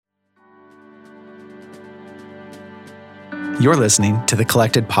You're listening to The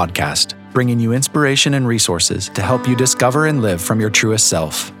Collected Podcast, bringing you inspiration and resources to help you discover and live from your truest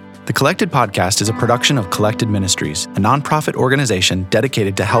self. The Collected Podcast is a production of Collected Ministries, a nonprofit organization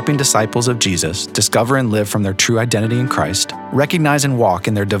dedicated to helping disciples of Jesus discover and live from their true identity in Christ, recognize and walk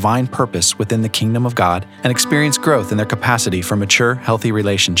in their divine purpose within the kingdom of God, and experience growth in their capacity for mature, healthy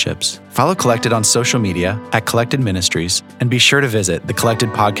relationships. Follow Collected on social media at Collected Ministries, and be sure to visit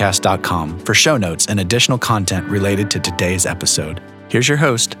thecollectedpodcast.com for show notes and additional content related to today's episode. Here's your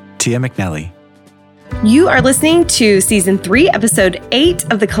host, Tia McNelly. You are listening to Season 3, Episode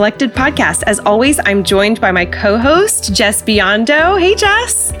 8 of the Collected Podcast. As always, I'm joined by my co-host, Jess Biondo. Hey,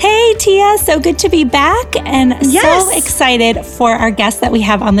 Jess. Hey, Tia. So good to be back and so excited for our guest that we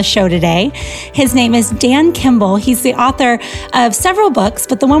have on the show today. His name is Dan Kimball. He's the author of several books,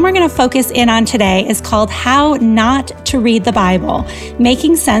 but the one we're going to focus in on today is called How Not to Read the Bible,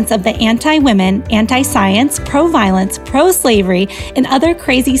 Making Sense of the Anti-Women, Anti-Science, Pro-Violence, Pro-Slavery, and Other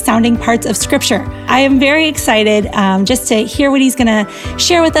Crazy Sounding Parts of Scripture. I am very excited just to hear what he's going to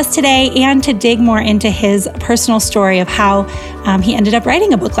share with us today and to dig more into his personal story of how he ended up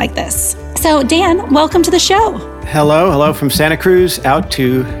writing a book like this. So, Dan, welcome to the show. Hello from Santa Cruz out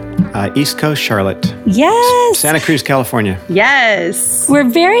to East Coast Charlotte. Yes. Santa Cruz, California. Yes. We're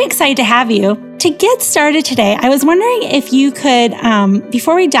very excited to have you. To get started today, I was wondering if you could,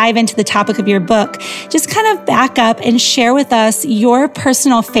 before we dive into the topic of your book, just kind of back up and share with us your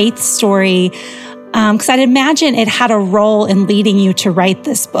personal faith story, because I'd imagine it had a role in leading you to write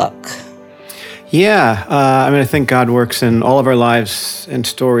this book. Yeah, I think God works in all of our lives and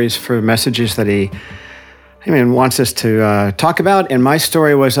stories for messages that He wants us to talk about. And my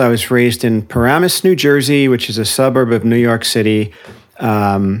story was I was raised in Paramus, New Jersey, which is a suburb of New York City.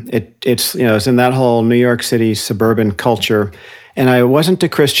 It's in that whole New York City suburban culture. And I wasn't a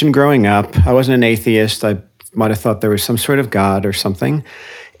Christian growing up. I wasn't an atheist. I might have thought there was some sort of God or something.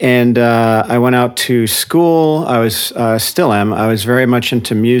 And I went out to school. I was, still am. I was very much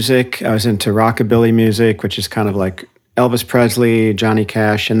into music. I was into rockabilly music, which is kind of like Elvis Presley, Johnny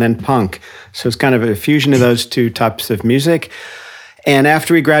Cash, and then punk. So it's kind of a fusion of those two types of music. And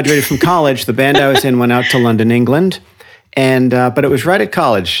after we graduated from college, the band I was in went out to London, England. And but it was right at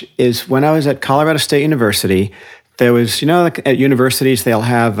college, is when I was at Colorado State University. There was, like at universities, they'll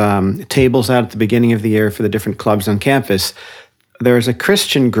have tables out at the beginning of the year for the different clubs on campus. There was a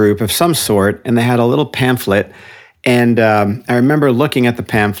Christian group of some sort, and they had a little pamphlet. And I remember looking at the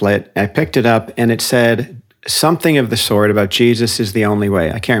pamphlet. I picked it up, and it said something of the sort about Jesus is the only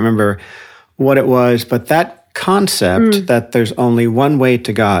way. I can't remember what it was, but that concept that there's only one way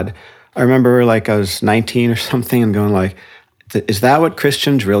to God. I remember I was 19 or something and going is that what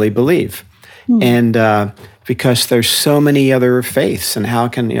Christians really believe? And because there's so many other faiths, and how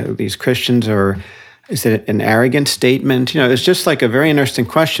can these Christians is it an arrogant statement? It's just a very interesting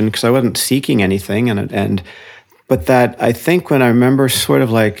question, because I wasn't seeking anything, but that I think when I remember sort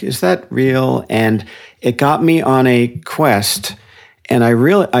of is that real? And it got me on a quest, and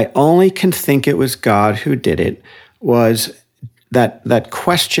I only can think it was God who did it. Was that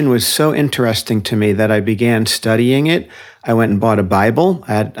question was so interesting to me that I began studying it. I went and bought a Bible.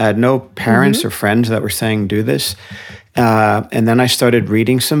 I had no parents or friends that were saying do this. And then I started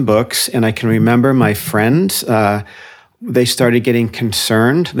reading some books, and I can remember my friends, they started getting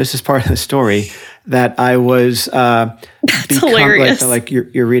concerned. This is part of the story, that I was hilarious.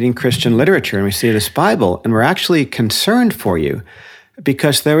 You're reading Christian literature, and we see this Bible, and we're actually concerned for you,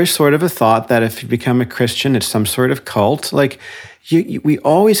 because there is sort of a thought that if you become a Christian, it's some sort of cult. We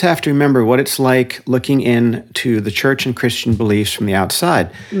always have to remember what it's like looking into the church and Christian beliefs from the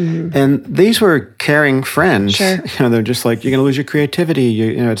outside. Mm-hmm. And these were caring friends. Sure. They're just you're going to lose your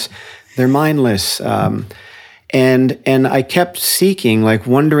creativity. They're mindless. And I kept seeking,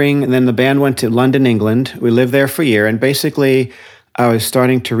 wondering. And then the band went to London, England. We lived there for a year. And basically, I was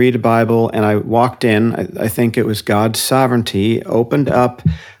starting to read a Bible, and I walked in. I think it was God's sovereignty opened up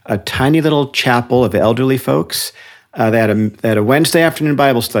a tiny little chapel of elderly folks. They had a Wednesday afternoon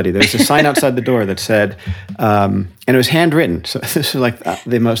Bible study. There was a sign outside the door that said, and it was handwritten. So this was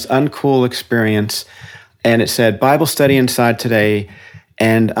the most uncool experience. And it said, Bible study inside today.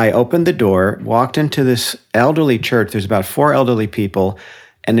 And I opened the door, walked into this elderly church. There's about 4 elderly people.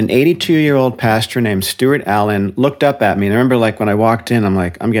 And an 82-year-old pastor named Stuart Allen looked up at me. And I remember when I walked in, I'm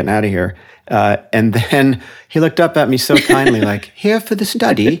I'm getting out of here. And then he looked up at me so kindly, here for the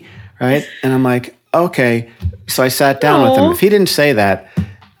study, right? And I'm okay. So I sat down with him. If he didn't say that,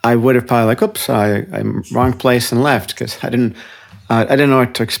 I would have probably oops, I'm wrong place, and left, because I didn't know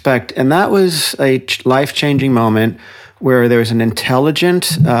what to expect. And that was a life-changing moment where there was an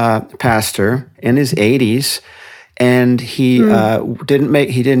intelligent pastor in his 80s, And he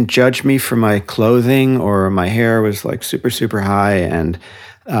didn't judge me for my clothing, or my hair was like super, super high, and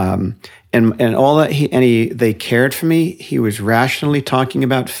all that. They cared for me. He was rationally talking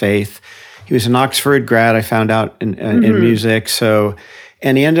about faith. He was an Oxford grad, I found out, in music.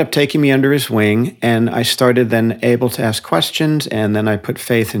 And he ended up taking me under his wing, and I started then able to ask questions, and then I put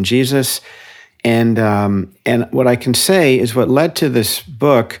faith in Jesus. And what I can say is what led to this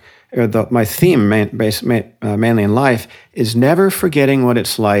book, or my theme mainly in life, is never forgetting what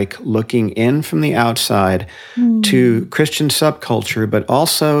it's like looking in from the outside to Christian subculture, but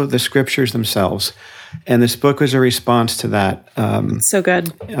also the scriptures themselves. And this book was a response to that. So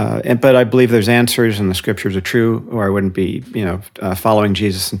good. But I believe there's answers, and the scriptures are true, or I wouldn't be, following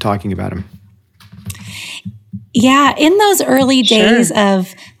Jesus and talking about him. Yeah, in those early days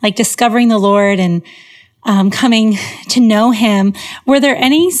of like discovering the Lord and coming to know him, were there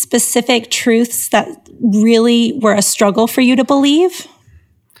any specific truths that really were a struggle for you to believe?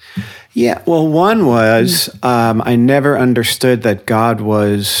 Yeah, well, one was I never understood that God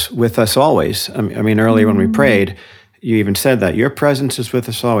was with us always. I mean, earlier when we prayed, you even said that your presence is with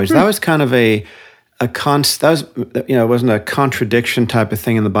us always. That was kind of it wasn't a contradiction type of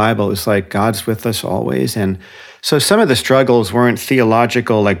thing in the Bible. It was like God's with us always. And so some of the struggles weren't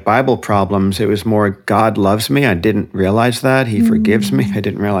theological, like Bible problems. It was more God loves me. I didn't realize that. He forgives me. I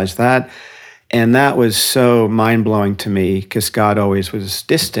didn't realize that. And that was so mind-blowing to me, because God always was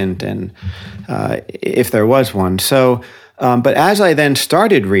distant, and if there was one. So, but as I then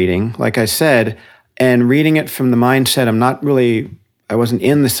started reading, like I said, and reading it from the mindset, I wasn't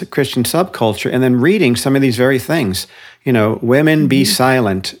in this Christian subculture, and then reading some of these very things, women be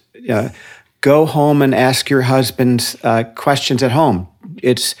silent, go home and ask your husbands questions at home.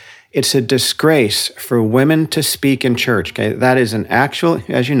 It's a disgrace for women to speak in church. Okay, that is an actual,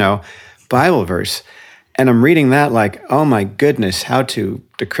 as you know, Bible verse. And I'm reading that like, oh my goodness, do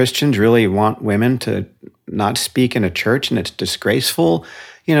Christians really want women to not speak in a church, and it's disgraceful?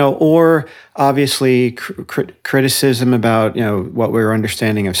 Or obviously criticism about, what we're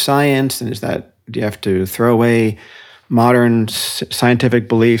understanding of science, and do you have to throw away modern scientific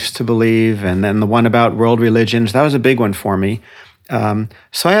beliefs to believe? And then the one about world religions, that was a big one for me. So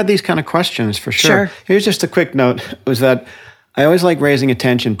I had these kind of questions for sure. Here's just a quick note, was that I always like raising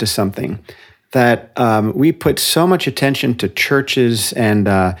attention to something, that we put so much attention to churches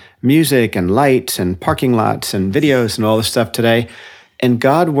and music and lights and parking lots and videos and all this stuff today. And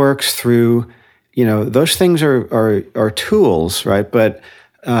God works through, those things are tools, right? But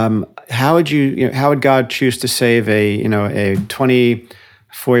how would God choose to save a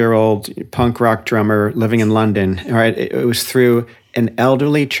 24-year-old punk rock drummer living in London, right? It was through an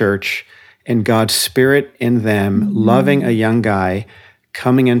elderly church and God's Spirit in them, loving a young guy,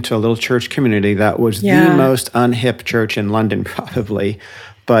 coming into a little church community that was the most unhip church in London, probably.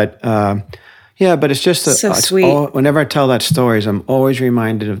 But but it's just so sweet. Whenever I tell that stories, I'm always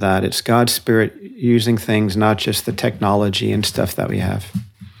reminded of that. It's God's Spirit using things, not just the technology and stuff that we have.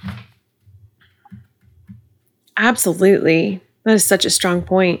 Absolutely. That is such a strong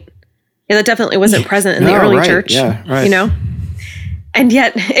point. Yeah, that definitely wasn't present in the early church. Yeah, right. And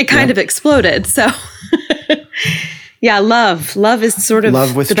yet it kind of exploded. So yeah, love is sort of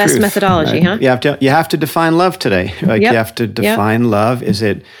the best truth, methodology, right? huh? You have to define love today. Like you have to define love. Is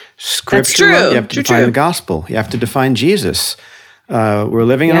it scripture? That's true. You have to define the gospel. You have to define Jesus. We're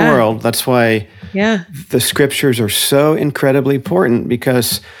living in a world. That's why the scriptures are so incredibly important,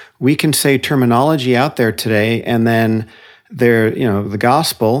 because we can say terminology out there today, and then the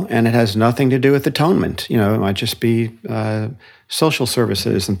gospel, and it has nothing to do with atonement. It might just be social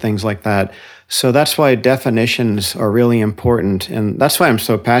services and things like that. So that's why definitions are really important, and that's why I'm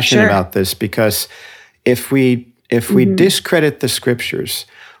so passionate about this. Because if we discredit the scriptures,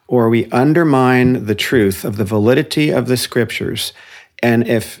 or we undermine the truth of the validity of the scriptures, and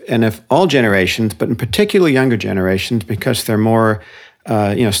if all generations, but in particular younger generations, because they're more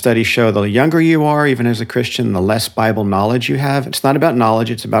studies show the younger you are, even as a Christian, the less Bible knowledge you have. It's not about knowledge,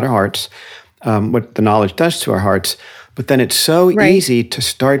 it's about our hearts, what the knowledge does to our hearts. But then it's so easy to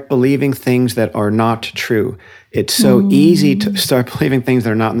start believing things that are not true. It's so easy to start believing things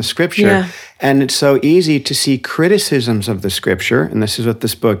that are not in the scripture. Yeah. And it's so easy to see criticisms of the scripture, and this is what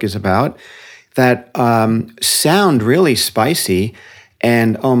this book is about, that sound really spicy,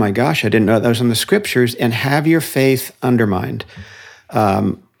 and oh my gosh, I didn't know that was in the scriptures, and have your faith undermined.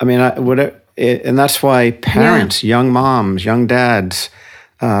 And that's why parents, young moms, young dads,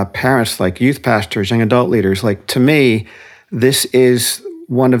 parents like youth pastors, young adult leaders, like, to me, this is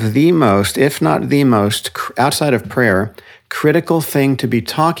one of the most, if not the most, outside of prayer, critical thing to be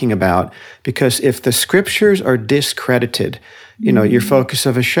talking about, because if the scriptures are discredited, your focus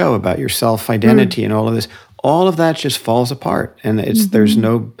of a show about your self-identity and all of this, all of that just falls apart, and there's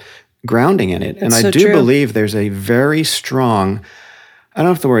no grounding in it. And I do believe there's a very strong, I don't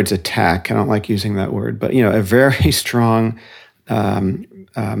know if the word's attack, I don't like using that word, but a very strong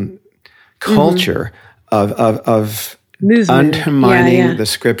culture of movement. Undermining the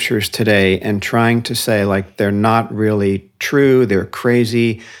scriptures today and trying to say like they're not really true, they're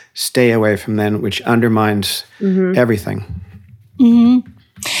crazy, stay away from them, which undermines everything.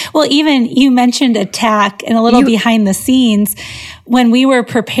 Well, even you mentioned attack and a little behind the scenes. When we were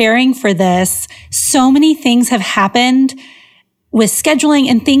preparing for this, so many things have happened with scheduling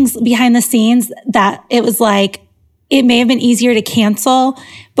and things behind the scenes that it was like, it may have been easier to cancel,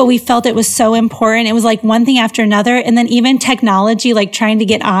 but we felt it was so important. It was like one thing after another. And then even technology, like trying to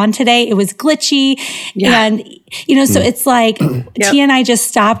get on today, it was glitchy. Yeah. And, so it's like Tia and I just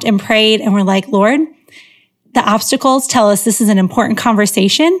stopped and prayed and we're like, Lord, the obstacles tell us this is an important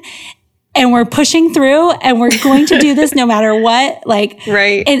conversation and we're pushing through and we're going to do this no matter what.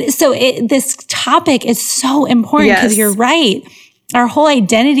 Right. And so this topic is so important because you're right. Our whole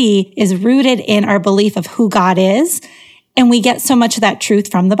identity is rooted in our belief of who God is, and we get so much of that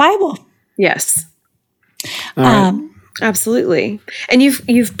truth from the Bible. Yes. Absolutely. And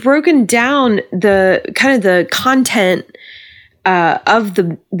you've broken down the kind of the content of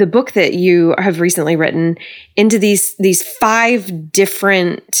the book that you have recently written into these 5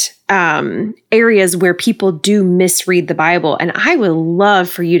 different areas where people do misread the Bible. And I would love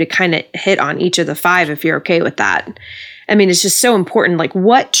for you to kind of hit on each of the 5 if you're okay with that. I mean, it's just so important. Like,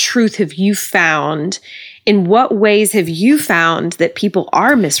 what truth have you found? In what ways have you found that people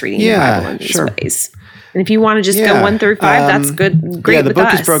are misreading the Bible in these ways? And if you want to just go 1 through 5, that's good. Great. Yeah, the with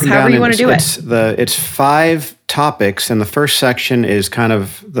book us. is broken However down. You want to do it's 5 topics, and the first section is kind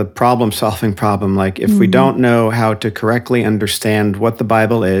of the problem-solving problem. Like, if we don't know how to correctly understand what the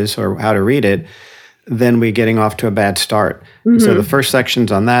Bible is or how to read it, then we're getting off to a bad start. So the first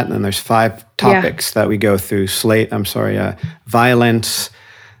section's on that, and then there's 5 topics that we go through: violence,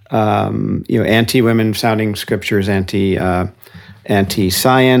 anti-women sounding scriptures,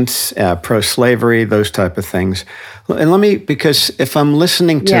 anti-science, pro-slavery, those type of things. And because if I'm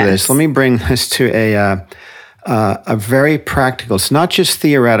listening to this, let me bring this to a very practical. It's not just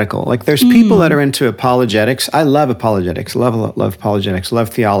theoretical. Like, there's people that are into apologetics. I love apologetics. Love apologetics. Love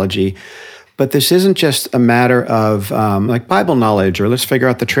theology. But this isn't just a matter of like Bible knowledge or let's figure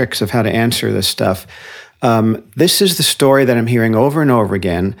out the tricks of how to answer this stuff. This is the story that I'm hearing over and over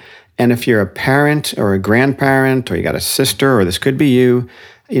again. And if you're a parent or a grandparent or you got a sister or this could be you,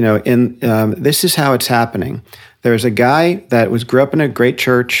 this is how it's happening. There's a guy that grew up in a great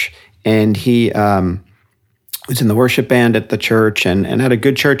church, and he was in the worship band at the church and had a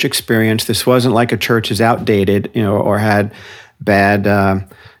good church experience. This wasn't like a church is outdated, or had bad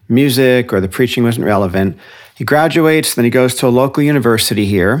music or the preaching wasn't relevant. He graduates, then he goes to a local university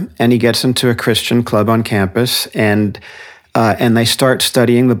here, and he gets into a Christian club on campus, and they start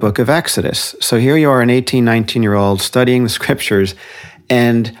studying the book of Exodus. So here you are, an 18, 19-year-old studying the scriptures,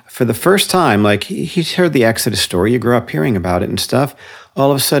 and for the first time, like, he's heard the Exodus story, you grew up hearing about it and stuff.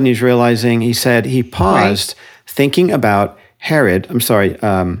 All of a sudden he's realizing, he said he paused thinking about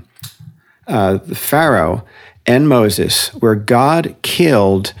the Pharaoh and Moses, where God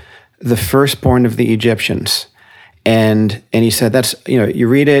killed the firstborn of the Egyptians. And he said, that's, you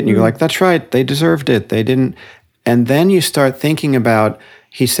read it and you're like, that's right, they deserved it. They didn't. And then you start thinking about,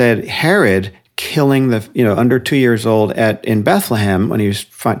 he said, Herod killing the, under 2 years old in Bethlehem when he was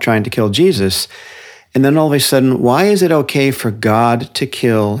trying to kill Jesus. And then all of a sudden, why is it okay for God to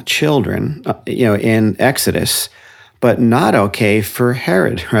kill children, in Exodus, but not okay for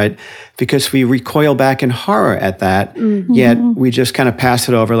Herod, right? Because we recoil back in horror at that, yet we just kind of pass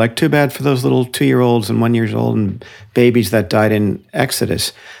it over like, too bad for those little 2-year-olds and 1 year old and babies that died in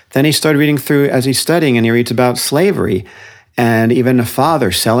Exodus. Then he started reading through as he's studying, and he reads about slavery and even a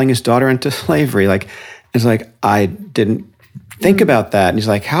father selling his daughter into slavery. It's like, I didn't think about that. And he's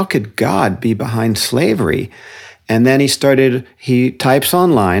like, how could God be behind slavery? And then he types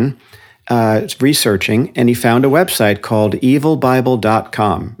online, researching, and he found a website called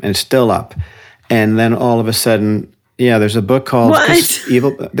evilbible.com, and it's still up. And then all of a sudden, there's a book called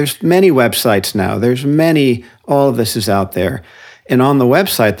There's many websites now. All of this is out there. And on the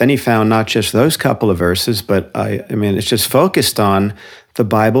website, then he found not just those couple of verses, but it's just focused on the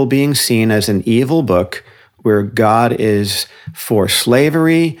Bible being seen as an evil book where God is for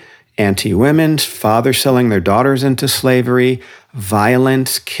slavery, anti-women, fathers selling their daughters into slavery,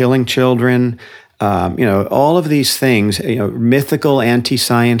 violence, killing children, all of these things, mythical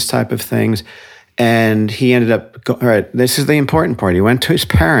anti-science type of things. And he ended up, all right, this is the important part. He went to his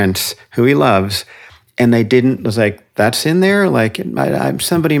parents, who he loves, and they didn't, was like, that's in there? Like,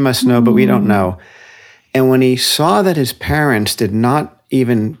 somebody must know, but we don't know. And when he saw that his parents did not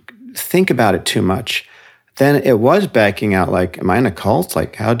even think about it too much, then it was backing out like, am I in a cult?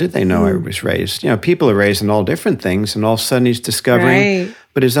 Like, how did they know I was raised? People are raised in all different things, and all of a sudden he's discovering,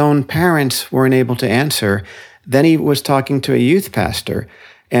 but his own parents weren't able to answer. Then he was talking to a youth pastor,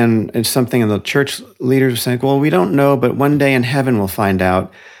 and it's something, and the church leaders were saying, well, we don't know, but one day in heaven we'll find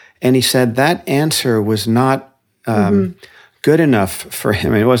out. And he said that answer was not good enough for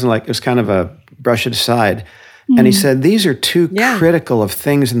him. It wasn't like, it was kind of a brush it aside. And he said, these are too critical of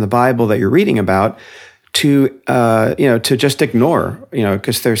things in the Bible that you're reading about to just ignore,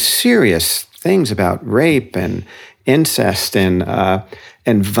 because there's serious things about rape and incest and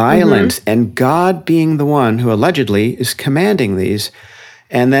violence, and God being the one who allegedly is commanding these.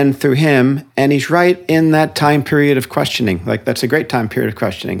 And then through him, and he's right in that time period of questioning. Like, that's a great time period of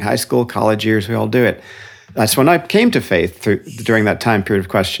questioning. High school, college years, we all do it. That's when I came to faith during that time period of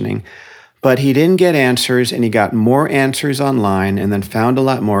questioning. But he didn't get answers, and he got more answers online, and then found a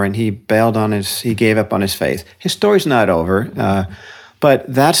lot more, and he gave up on his faith. His story's not over,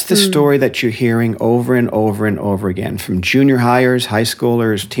 but that's the story that you're hearing over and over and over again from junior hires, high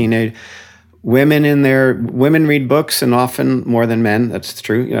schoolers, teenage women women read books, and often more than men. That's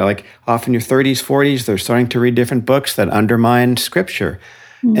true. Like often your 30s, 40s, they're starting to read different books that undermine Scripture.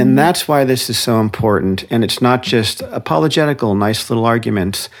 And that's why this is so important. And it's not just apologetical, nice little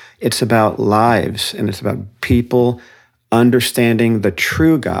arguments. It's about lives, and it's about people understanding the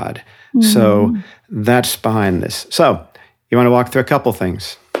true God. So that's behind this. So you want to walk through a couple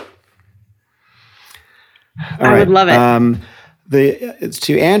things? I would love it.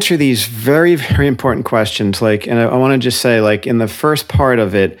 To answer these very, very important questions, and I want to just say, in the first part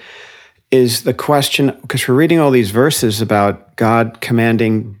of it, is the question, because we're reading all these verses about God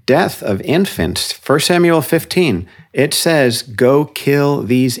commanding death of infants. 1 Samuel 15, it says, go kill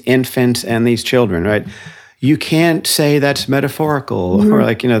these infants and these children, right? You can't say that's metaphorical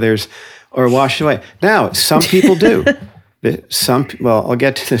or wash away. Now, some people do. I'll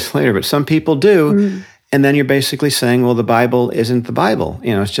get to this later, but some people do. And then you're basically saying, well, the Bible isn't the Bible.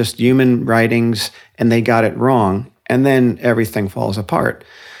 It's just human writings, and they got it wrong. And then everything falls apart.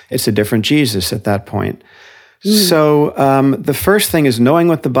 It's a different Jesus at that point. So the first thing is knowing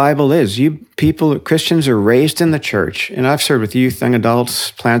what the Bible is. Christians are raised in the church, and I've served with youth, young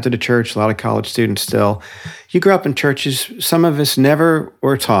adults, planted a church, a lot of college students still. You grew up in churches. Some of us never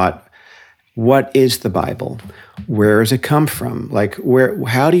were taught, what is the Bible? Where does it come from?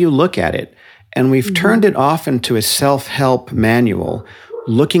 How do you look at it? And we've turned it off into a self-help manual,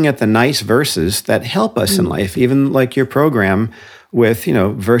 looking at the nice verses that help us in life, even like your program, with,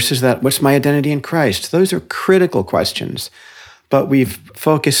 verses that, what's my identity in Christ? Those are critical questions. But we've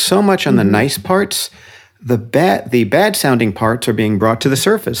focused so much on the nice parts, the bad sounding parts are being brought to the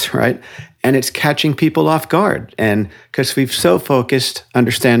surface, right? And it's catching people off guard. And because we've so focused,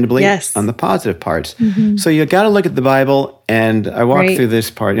 understandably, on the positive parts. So you got to look at the Bible, and I walked through this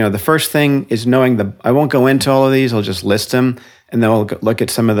part. The first thing is knowing I won't go into all of these, I'll just list them, and then we'll look at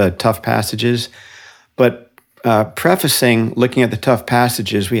some of the tough passages. But prefacing looking at the tough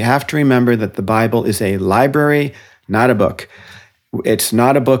passages, we have to remember that the Bible is a library, not a book. It's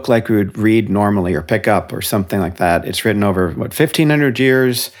not a book like we would read normally or pick up or something like that. It's written over, 1,500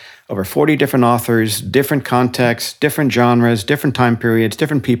 years, over 40 different authors, different contexts, different genres, different time periods,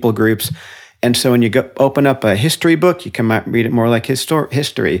 different people groups. And so when you open up a history book, you can read it more like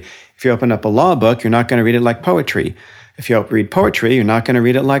history. If you open up a law book, you're not going to read it like poetry. If you read poetry, you're not going to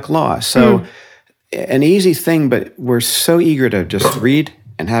read it like law. So an easy thing, but we're so eager to just read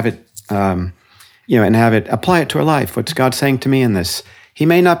and have it, and have it, apply it to our life. What's God saying to me in this? He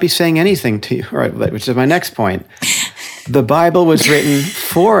may not be saying anything to you, right? Which is my next point. The Bible was written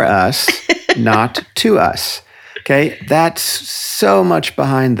for us, not to us. Okay, that's so much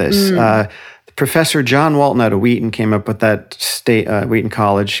behind this. Professor John Walton out of Wheaton came up with that Wheaton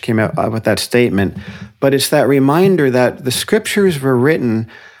College came up with that statement. But it's that reminder that the Scriptures were written.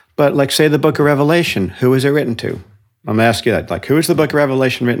 But say the book of Revelation, who is it written to? I'm going to ask you that. Who is the book of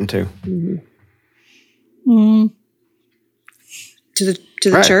Revelation written to? To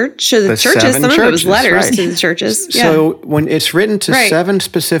the church? To the churches. Some of it was letters to the churches. Yeah. So when it's written to 7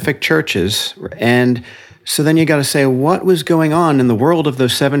 specific churches, and so then you got to say, what was going on in the world of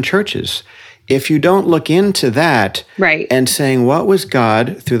those 7 churches? If you don't look into that and saying, what was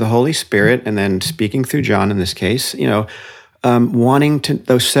God through the Holy Spirit, and then speaking through John in this case, wanting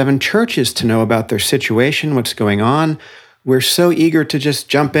those 7 churches to know about their situation, what's going on. We're so eager to just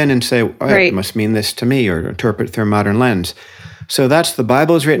jump in and say, right, it must mean this to me, or interpret through a modern lens. So that's the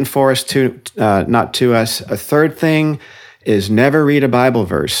Bible is written for us, not to us. A third thing is never read a Bible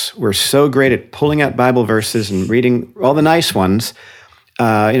verse. We're so great at pulling out Bible verses and reading all the nice ones.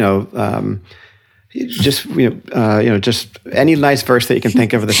 Just any nice verse that you can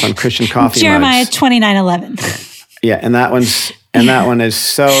think of that's on Christian coffee Jeremiah mugs. 29:11. Yeah, and that one is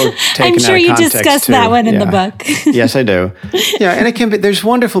so taken I'm sure out of you context discussed too. that one in the book. Yes, I do. Yeah, and it can be. There's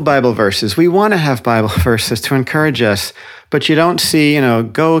wonderful Bible verses. We want to have Bible verses to encourage us, but you don't see,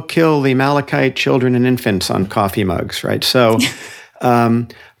 go kill the Amalekite children and infants on coffee mugs, right? So,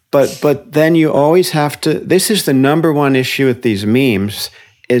 but then you always have to. This is the number one issue with these memes.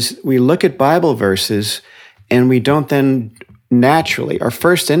 Is we look at Bible verses and we don't then naturally, our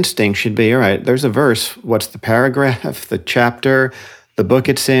first instinct should be, all right, there's a verse. What's the paragraph, the chapter, the book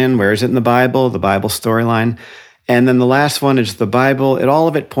it's in? Where is it in the Bible storyline? And then the last one is the Bible. All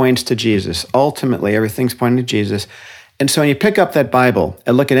of it points to Jesus. Ultimately, everything's pointing to Jesus. And so when you pick up that Bible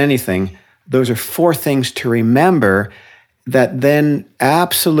and look at anything, those are 4 things to remember that then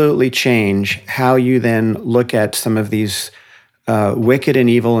absolutely change how you then look at some of these wicked and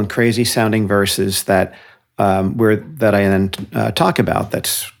evil and crazy sounding verses that I then talk about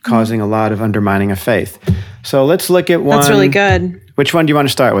that's causing a lot of undermining of faith. So let's look at one. That's really good. Which one do you want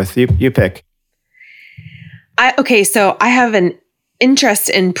to start with? You pick. So I have an interest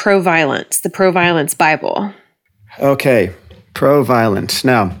in pro-violence, the pro-violence Bible. Okay, pro-violence.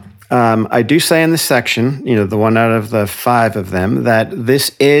 Now, I do say in this section, the one out of the 5 of them, that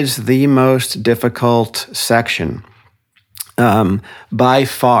this is the most difficult section. By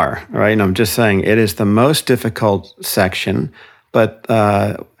far, right? And I'm just saying it is the most difficult section, but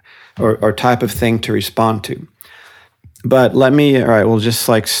or type of thing to respond to. But let me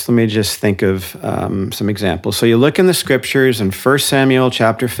just think of some examples. So you look in the scriptures in 1 Samuel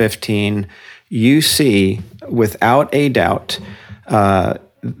chapter 15, you see without a doubt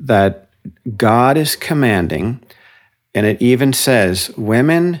that God is commanding, and it even says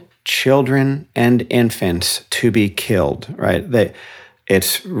women, children, and infants to be killed, right?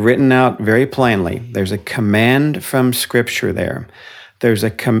 It's written out very plainly. There's a command from Scripture there.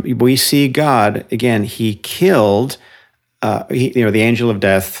 We see God, again, he killed, the angel of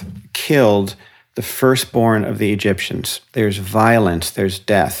death killed the firstborn of the Egyptians. There's violence, there's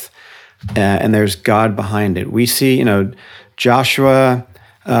death, and there's God behind it. We see, Joshua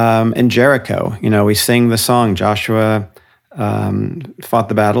and Jericho. We sing the song, Joshua fought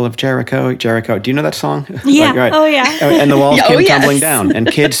the battle of Jericho. Do you know that song? Yeah. Right. Oh, yeah. And the walls came tumbling down, and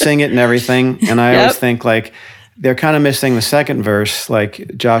kids sing it and everything. And I always think they're kind of missing the second verse,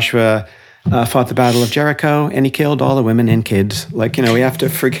 Joshua fought the battle of Jericho, and he killed all the women and kids. We have to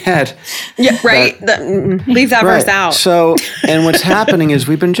forget. Yeah, right. Leave that verse out. So, and what's happening is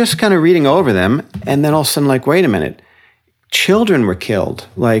we've been just kind of reading over them, and then all of a sudden, wait a minute, children were killed.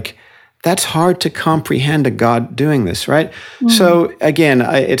 That's hard to comprehend a God doing this, right? Mm-hmm. So again,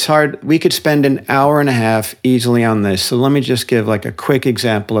 it's hard. We could spend an hour and a half easily on this. So let me just give a quick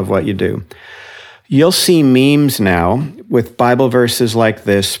example of what you do. You'll see memes now with Bible verses like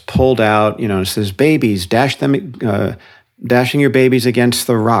this pulled out. It says babies, dashing your babies against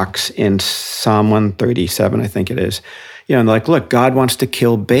the rocks in Psalm 137, I think it is. And they're look, God wants to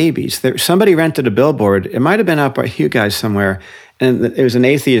kill babies. Somebody rented a billboard. It might have been up by you guys somewhere. And it was an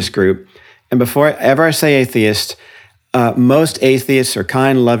atheist group. And before ever I say atheist, most atheists are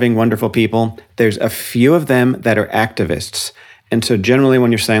kind, loving, wonderful people. There's a few of them that are activists. And so generally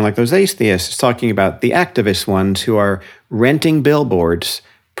when you're saying those atheists, it's talking about the activist ones who are renting billboards,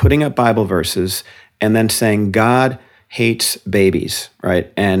 putting up Bible verses, and then saying God hates babies,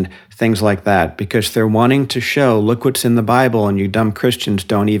 right? And things like that, because they're wanting to show, look what's in the Bible, and you dumb Christians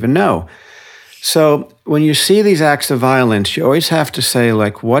don't even know. So when you see these acts of violence, you always have to say,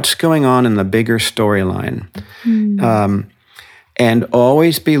 what's going on in the bigger storyline? And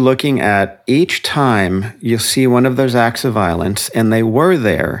always be looking at each time you see one of those acts of violence, and they were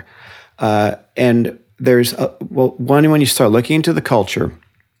there. And there's, one, when you start looking into the culture,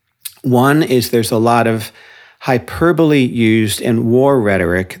 one is there's a lot of hyperbole used in war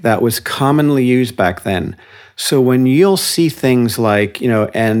rhetoric that was commonly used back then. So when you'll see things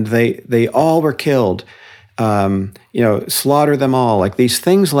and they all were killed, slaughter them all, these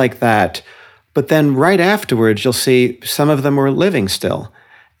things like that. But then right afterwards, you'll see some of them were living still.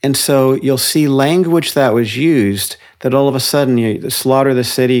 And so you'll see language that was used that all of a sudden you slaughter the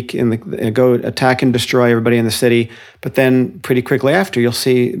city and go attack and destroy everybody in the city. But then pretty quickly after, you'll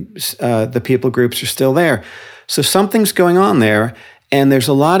see the people groups are still there. So something's going on there, and there's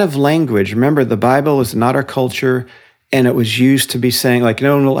a lot of language. Remember, the Bible is not our culture, and it was used to be saying, like,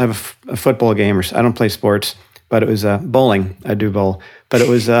 no one will have a football game, or I don't play sports, but it was bowling. I do bowl. But it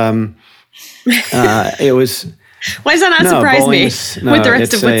was, it was... Why does that not surprise me with the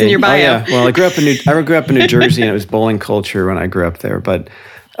rest of what's in your bio? Oh, yeah. Well, I grew up in New Jersey, and it was bowling culture when I grew up there. But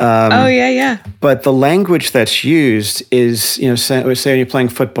But the language that's used is, say when you're playing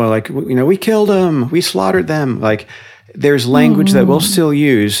football, like, we killed them, we slaughtered them. Like, there's language that we'll still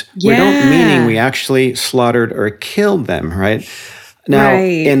use. We don't meaning we actually slaughtered or killed them, right? Now,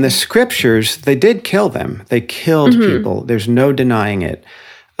 in the scriptures, they did kill them. They killed people. There's no denying it.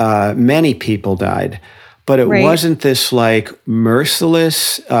 Many people died. But it wasn't this like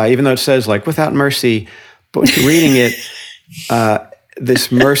merciless, even though it says like without mercy, but reading it,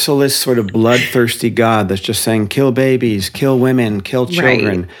 this merciless sort of bloodthirsty God that's just saying, kill babies, kill women, kill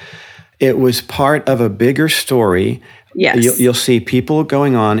children. It was part of a bigger story. Yes. You'll see people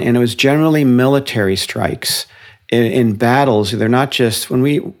going on, and it was generally military strikes. In battles, they're not just, when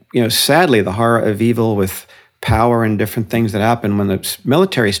we, sadly, the horror of evil with power and different things that happen, when the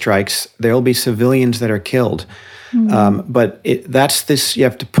military strikes, there will be civilians that are killed. But that's this, you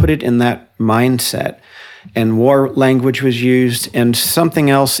have to put it in that mindset. And war language was used. And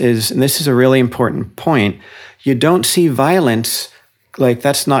something else is, and this is a really important point, you don't see violence, like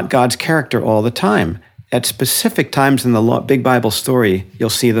that's not God's character all the time. At specific times in the big Bible story,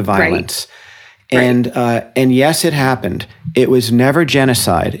 you'll see the violence. And yes, it happened. It was never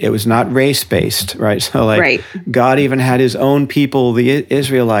genocide. It was not race-based, right? So God even had his own people, the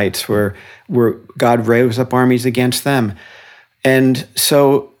Israelites, where God rose up armies against them. And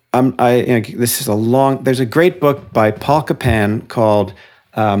so this is there's a great book by Paul Capan called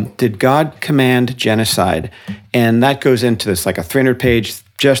Did God Command Genocide? And that goes into this, like a 300-page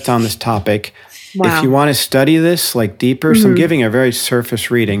just on this topic. Wow. If you want to study this like deeper, so I'm giving a very surface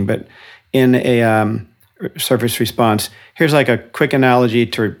reading, but in a surface response, here's like a quick analogy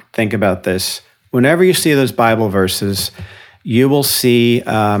to think about this. Whenever you see those Bible verses, you will see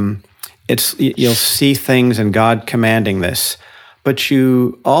you'll see things in God commanding this, but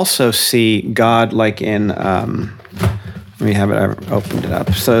you also see God like in let me have it. I opened it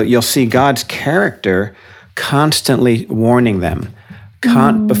up. So you'll see God's character constantly warning them.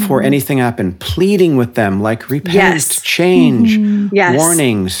 Before anything happened, pleading with them, like repent, change,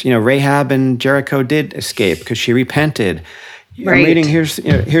 warnings. Rahab and Jericho did escape because she repented. I'm reading, here's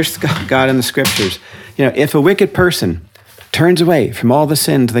God in the scriptures. If a wicked person turns away from all the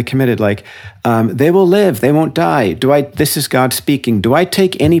sins they committed, they will live, they won't die. This is God speaking. Do I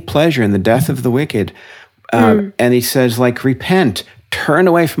take any pleasure in the death of the wicked? And he says, repent, turn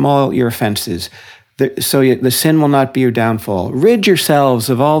away from all your offenses. So the sin will not be your downfall. Rid yourselves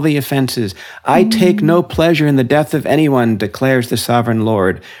of all the offenses. I take no pleasure in the death of anyone, declares the sovereign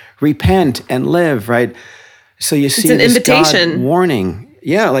Lord. Repent and live, right? So you see this invitation. God warning.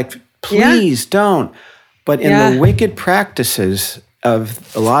 Please don't. But in the wicked practices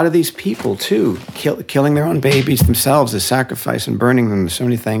of a lot of these people too, killing their own babies themselves as sacrifice and burning them, so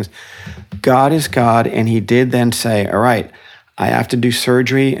many things, God is God, and he did then say, all right, I have to do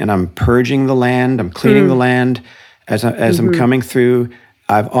surgery, and I'm purging the land. I'm cleaning the land as I'm coming through.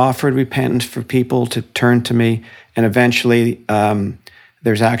 I've offered repentance for people to turn to me, and eventually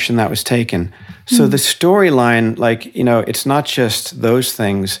there's action that was taken. So the storyline, it's not just those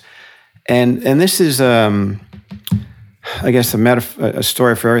things. And this is, I guess, a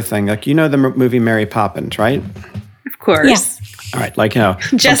story for everything. The movie Mary Poppins, right? Of course. Yeah. All right,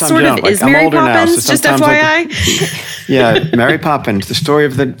 just sort of is Mary Poppins, just FYI. Mary Poppins, the story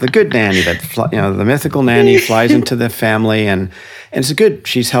of the good nanny that the mythical nanny flies into the family, and it's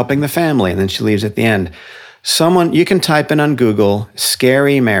she's helping the family, and then she leaves at the end. You can type in on Google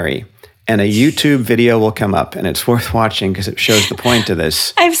 "Scary Mary," and a YouTube video will come up, and it's worth watching because it shows the point of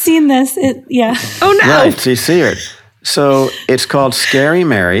this. I've seen this. Oh no! Right, so you see it. So it's called Scary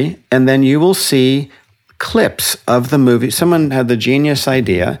Mary, and then you will see clips of the movie. Someone had the genius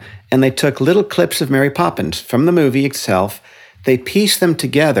idea, and they took little clips of Mary Poppins from the movie itself. They pieced them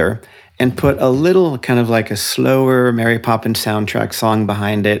together and put a little kind of like a slower Mary Poppins soundtrack song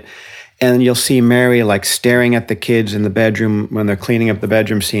behind it. And you'll see Mary staring at the kids in the bedroom when they're cleaning up the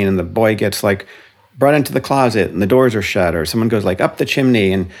bedroom scene, and the boy gets brought into the closet and the doors are shut, or someone goes up the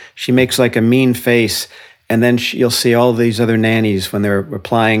chimney and she makes a mean face. And then you'll see all these other nannies when they're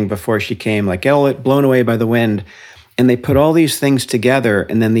replying before she came, get all blown away by the wind. And they put all these things together.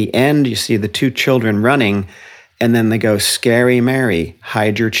 And then the end, you see the two children running. And then they go, Scary Mary,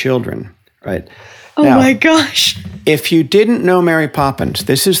 hide your children, right? Oh Now, my gosh. if you didn't know Mary Poppins,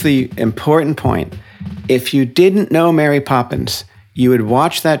 this is the important point. If you didn't know Mary Poppins, you would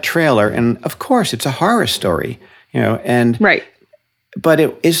watch that trailer, and of course, it's a horror story, and Right. but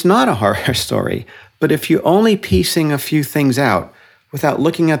it is not a horror story. But if you're only piecing a few things out without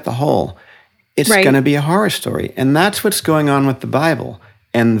looking at the whole, it's going to be a horror story. And that's what's going on with the Bible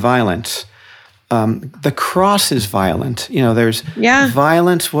and violence. The cross is violent. There's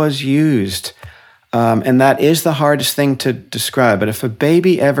violence was used. And that is the hardest thing to describe. But if a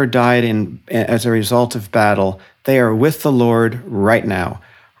baby ever died as a result of battle, they are with the Lord right now.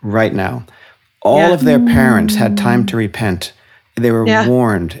 Right now. All of their parents had time to repent. They were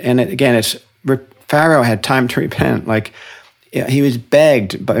warned. And Pharaoh had time to repent. Like, he was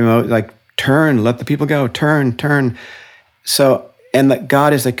begged, turn, let the people go, turn. So, and that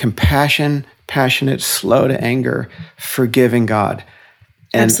God is a passionate, slow to anger, forgiving God.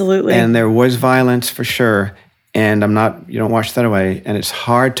 Absolutely. And there was violence for sure. And you don't wash that away. And it's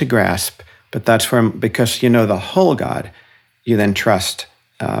hard to grasp, but that's because the whole God, you then trust.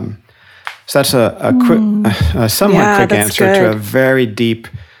 So that's a somewhat quick answer to a very deep,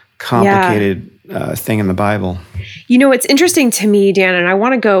 complicated thing in the Bible. It's interesting to me, Dan, and I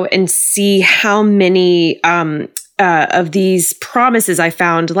want to go and see how many of these promises I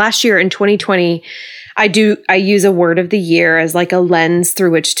found last year in 2020. I use a word of the year as like a lens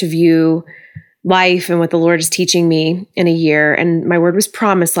through which to view life and what the Lord is teaching me in a year. And my word was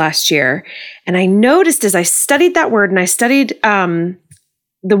promise last year. And I noticed as I studied that word and I studied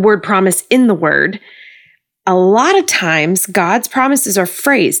the word promise in the word, a lot of times God's promises are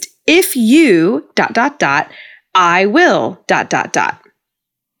phrased, if you ... I will ...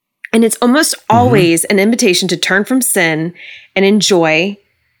 And it's almost always an invitation to turn from sin and enjoy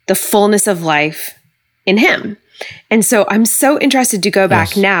the fullness of life in Him. And so I'm so interested to go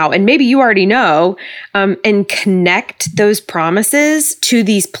back now, and maybe you already know, and connect those promises to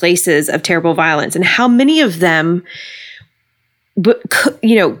these places of terrible violence and how many of them,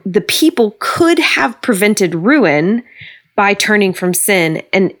 the people could have prevented ruin by turning from sin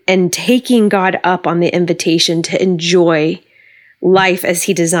and taking God up on the invitation to enjoy life as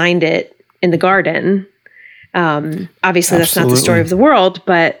He designed it in the garden. Obviously, that's not the story of the world,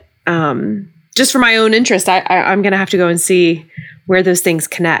 but just for my own interest, I'm going to have to go and see where those things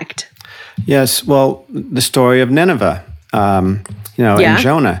connect. Yes, well, the story of Nineveh, and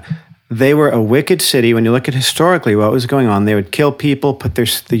Jonah. They were a wicked city. When you look at historically what was going on, they would kill people, put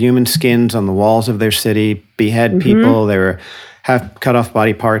the human skins on the walls of their city, behead people. They have cut off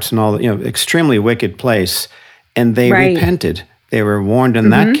body parts and all. Extremely wicked place. And they repented. They were warned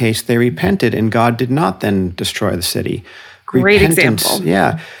in that case. They repented, and God did not then destroy the city. Great example.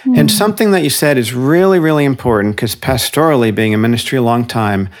 Yeah. And something that you said is really, really important, because pastorally, being in ministry a long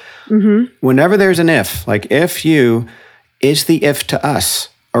time, whenever there's an if, like if you, is the if to us,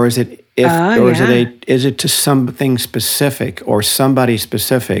 or is it is it to something specific or somebody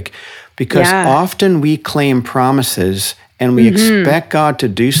specific? Because often we claim promises and we expect God to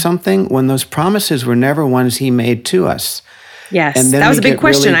do something when those promises were never ones He made to us. Yes, and then that was a big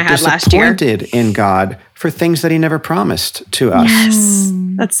question I had last year. Disappointed in God for things that He never promised to us. Yes,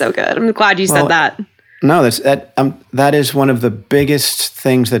 that's so good. I'm glad you said that. No, that is one of the biggest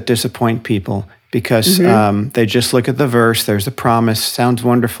things that disappoint people, because they just look at the verse. There's a promise, sounds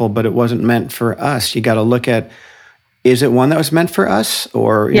wonderful, but it wasn't meant for us. You got to look at, is it one that was meant for us,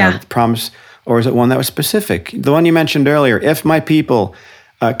 or the promise, or is it one that was specific? The one you mentioned earlier, if my people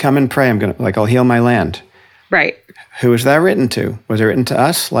come and pray, I'll heal my land. Right. Who was that written to? Was it written to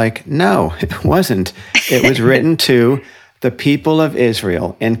us? No, it wasn't. It was written to the people of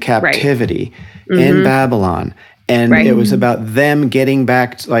Israel in captivity in Babylon. And it was about them getting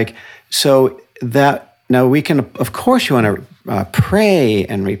back, so that, now we can, of course you want to pray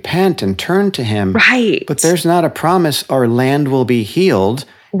and repent and turn to Him. Right. But there's not a promise our land will be healed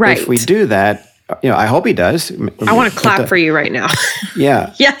if we do that. I hope He does. I want to clap for you right now.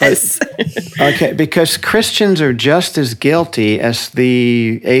 Yeah. Yes. Okay, because Christians are just as guilty as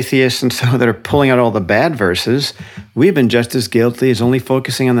the atheists and so that are pulling out all the bad verses. We've been just as guilty as only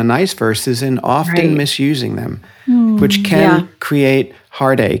focusing on the nice verses and often misusing them, which can create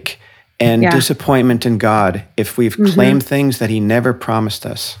heartache and disappointment in God if we've claimed things that He never promised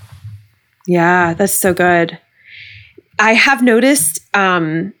us. Yeah, that's so good. I have noticed,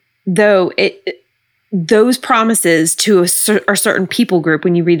 though, those promises to a certain people group,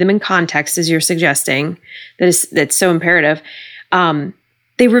 when you read them in context, as you're suggesting, that's so imperative,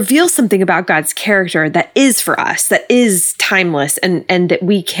 they reveal something about God's character that is for us, that is timeless, and that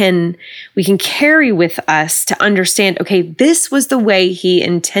we can carry with us to understand, okay, this was the way He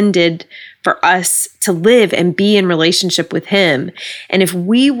intended for us to live and be in relationship with him. And if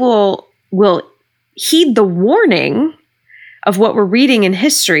we will heed the warning of what we're reading in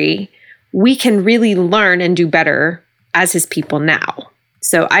history, we can really learn and do better as his people now.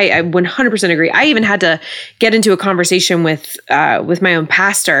 So I 100% agree. I even had to get into a conversation with my own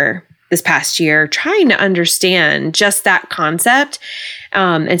pastor this past year, trying to understand just that concept.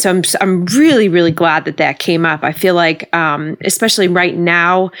 And so I'm really, really glad that came up. I feel like, especially right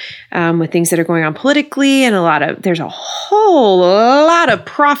now, with things that are going on politically and there's a whole lot of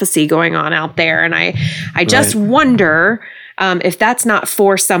prophecy going on out there. And I just wonder, if that's not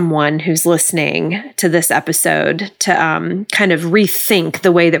for someone who's listening to this episode to kind of rethink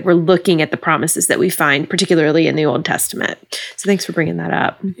the way that we're looking at the promises that we find, particularly in the Old Testament. So thanks for bringing that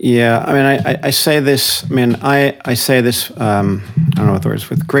up. Yeah, I mean, I say this. I mean, I say this. I don't know what the words,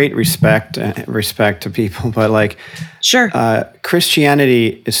 with great respect to people, but like, sure.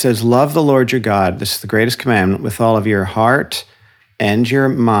 Christianity, it says, "Love the Lord your God." This is the greatest commandment, with all of your heart and your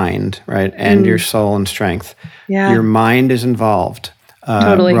mind, right, and your soul and strength. Yeah. Your mind is involved.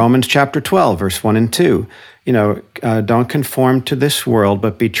 Totally. Romans chapter 12, verse 1 and 2. Don't conform to this world,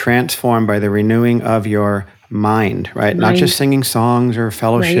 but be transformed by the renewing of your mind, right? Not just singing songs or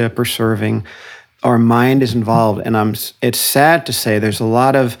fellowship or serving. Our mind is involved. And it's sad to say there's a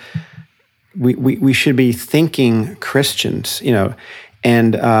lot of, we should be thinking Christians,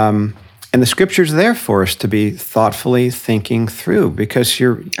 and the scripture's there for us to be thoughtfully thinking through, because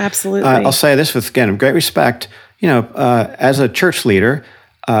you're absolutely. I'll say this with, again, great respect. As a church leader,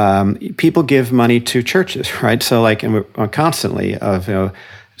 people give money to churches, right? So, like, and we're constantly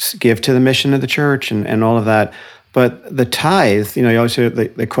give to the mission of the church and all of that. But the tithe, you always hear,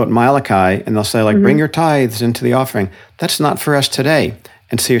 they quote Malachi, and they'll say, like, bring your tithes into the offering. That's not for us today.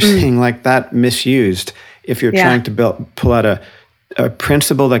 And so you're seeing like that misused if you're trying to pull out a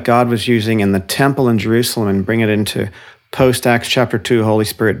principle that God was using in the temple in Jerusalem and bring it into post-Acts chapter 2, Holy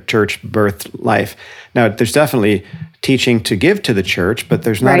Spirit church birth life. Now, there's definitely teaching to give to the church, but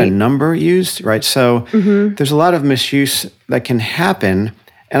there's not a number used, right? So there's a lot of misuse that can happen.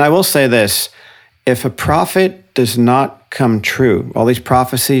 And I will say this, if a prophet does not come true, all these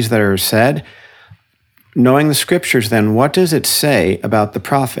prophecies that are said, knowing the scriptures, then what does it say about the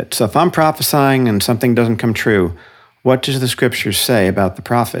prophet? So if I'm prophesying and something doesn't come true, what does the scriptures say about the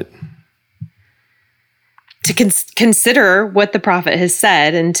prophet? To consider what the prophet has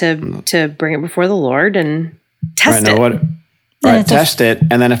said and to bring it before the Lord and test it. Test it.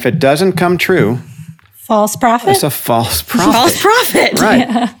 And then if it doesn't come true, false prophet? It's a false prophet. False prophet. Right.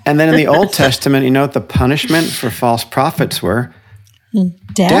 Yeah. And then in the Old Testament, you know what the punishment for false prophets were?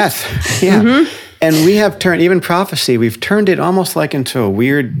 Death. Yeah. And we have turned, even prophecy, we've turned it almost like into a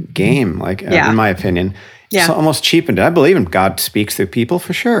weird game, like in my opinion. Yeah. It's almost cheapened it. I believe in God speaks through people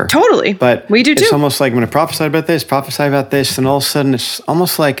for sure. Totally. But we do too. It's almost like I'm going to prophesy about this, and all of a sudden it's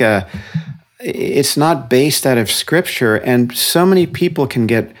almost like it's not based out of scripture. And so many people can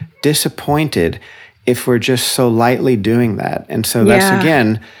get disappointed if we're just so lightly doing that. And so that's,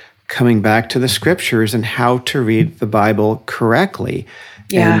 again, coming back to the scriptures and how to read the Bible correctly.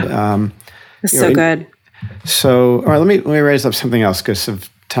 Yeah. And, that's so good. So, all right, let me raise up something else because of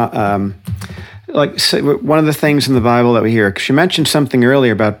one of the things in the Bible that we hear, because you mentioned something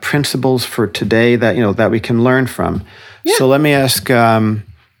earlier about principles for today that that we can learn from. Yeah. So let me ask,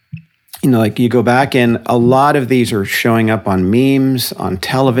 you go back and a lot of these are showing up on memes, on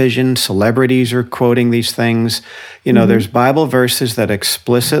television. Celebrities are quoting these things. There's Bible verses that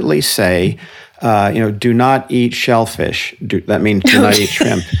explicitly say, do not eat shellfish. That means do not eat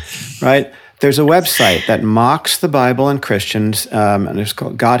shrimp, right? There's a website that mocks the Bible and Christians, and it's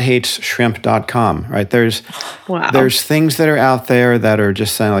called GodHatesShrimp.com, right? There's things that are out there that are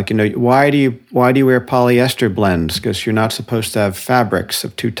just saying, like, why do you wear polyester blends? Because you're not supposed to have fabrics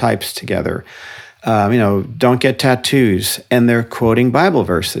of two types together. Don't get tattoos. And they're quoting Bible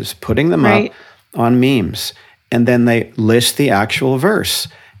verses, putting them up on memes, and then they list the actual verse.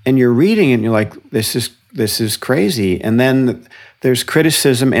 And you're reading it, and you're like, this is crazy. And then there's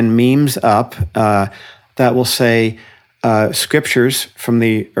criticism and memes up that will say scriptures from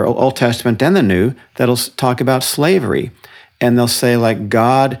the Old Testament and the New that'll talk about slavery. And they'll say, like,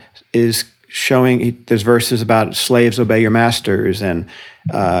 God is showing, there's verses about slaves obey your masters, and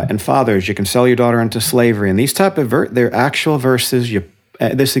fathers, you can sell your daughter into slavery. And these type of they're actual verses.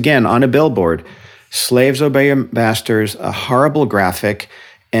 This, again, on a billboard, slaves obey your masters, a horrible graphic,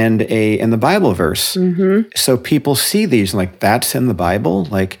 and the Bible verse. Mm-hmm. So people see these like, that's in the Bible?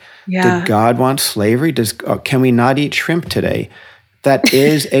 Like, did God want slavery? Can we not eat shrimp today? That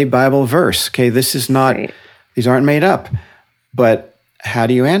is a Bible verse. Okay, this is not, these aren't made up. But how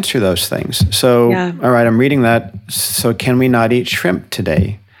do you answer those things? So, all right, I'm reading that. So can we not eat shrimp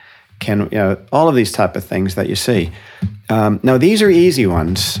today? All of these type of things that you see. Now, these are easy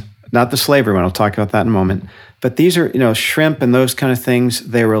ones, not the slavery one. I'll talk about that in a moment. But these are, shrimp and those kind of things.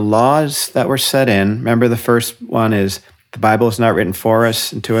 They were laws that were set in. Remember, the first one is the Bible is not written for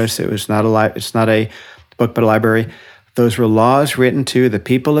us and to us. It's not a book, but a library. Those were laws written to the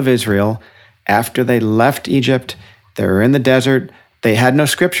people of Israel after they left Egypt. They were in the desert. They had no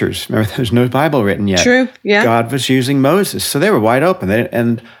scriptures. Remember, there was no Bible written yet. True, yeah. God was using Moses. So they were wide open.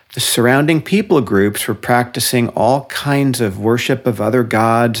 And the surrounding people groups were practicing all kinds of worship of other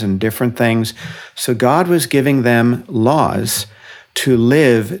gods and different things. So God was giving them laws to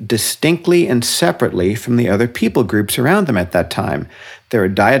live distinctly and separately from the other people groups around them at that time. There were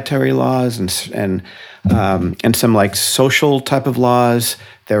dietary laws and some like social type of laws.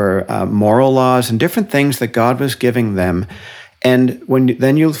 There were moral laws and different things that God was giving them. And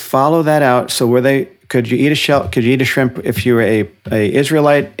then you follow that out. So could you eat a shrimp if you were a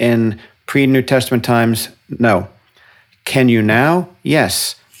Israelite in pre-New Testament times? No. Can you now?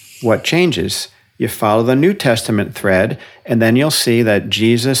 Yes. What changes? You follow the New Testament thread, and then you'll see that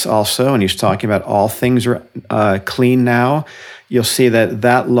Jesus also, and he's talking about all things are clean now. You'll see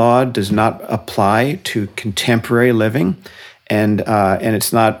that law does not apply to contemporary living, and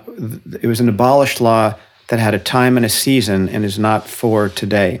it's not. It was an abolished law that had a time and a season, and is not for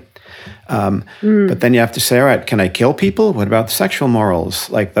today. But then you have to say, all right, can I kill people? What about the sexual morals?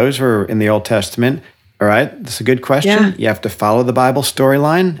 Like those were in the Old Testament. All right, that's a good question. Yeah. You have to follow the Bible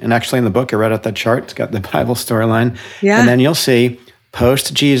storyline. And actually in the book, I read out that chart. It's got the Bible storyline. Yeah. And then you'll see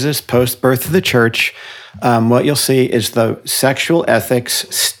post-Jesus, post-birth of the church, what you'll see is the sexual ethics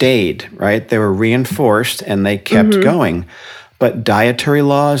stayed, right? They were reinforced and they kept going. But dietary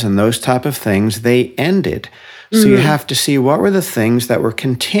laws and those type of things, they ended. So you have to see what were the things that were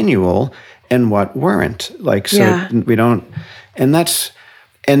continual and what weren't.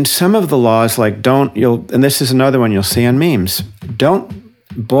 And some of the laws, like and this is another one you'll see on memes, don't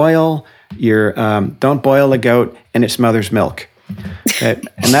boil a goat in its mother's milk. Okay?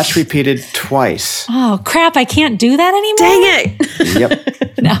 And that's repeated twice. Oh, crap, I can't do that anymore? Dang it.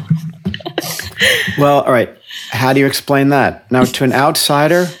 Yep. No. Well, all right. How do you explain that? Now, to an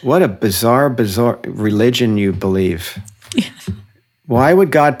outsider, what a bizarre religion you believe. Yeah. Why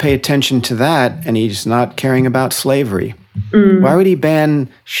would God pay attention to that and he's not caring about slavery? Why would he ban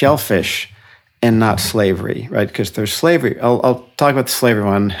shellfish and not slavery, right? Because there's slavery. I'll talk about the slavery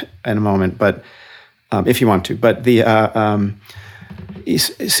one in a moment, but if you want to. But you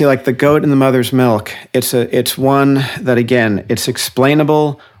see, like the goat and the mother's milk, it's one that, again, it's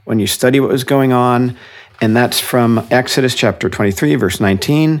explainable when you study what was going on, and that's from Exodus chapter 23, verse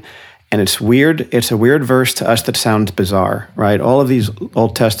 19. And it's weird. It's a weird verse to us that sounds bizarre, right? All of these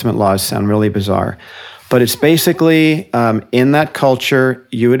Old Testament laws sound really bizarre. But it's basically, in that culture,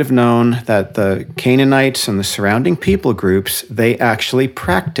 you would have known that the Canaanites and the surrounding people groups, they actually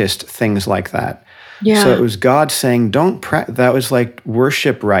practiced things like that. Yeah. So it was God saying, that was like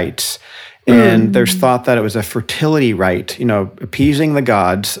worship rites. And there's thought that it was a fertility rite, appeasing the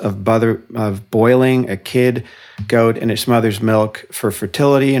gods of boiling a kid goat in its mother's milk for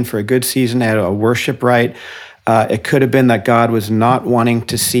fertility and for a good season. They had a worship rite. It could have been that God was not wanting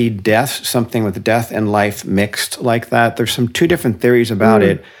to see death, something with death and life mixed like that. There's two different theories about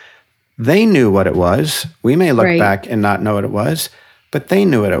it. They knew what it was. We may look back and not know what it was, but they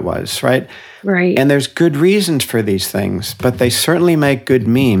knew what it was, right? Right. And there's good reasons for these things, but they certainly make good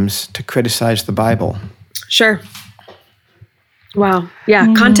memes to criticize the Bible. Sure. Wow.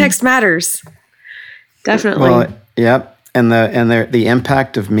 Yeah, context matters. Definitely. Well, yep. And the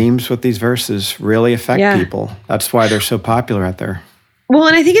impact of memes with these verses really affect people. That's why they're so popular out there. Well,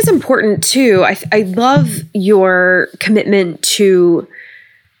 and I think it's important too. I love your commitment to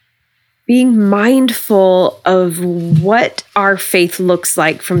being mindful of what our faith looks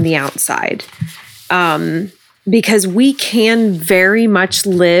like from the outside. Because we can very much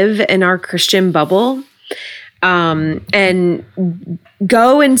live in our Christian bubble and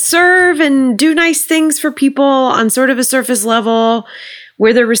go and serve and do nice things for people on sort of a surface level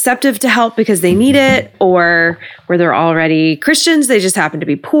where they're receptive to help because they need it, or where they're already Christians, they just happen to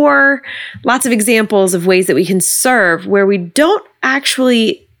be poor. Lots of examples of ways that we can serve where we don't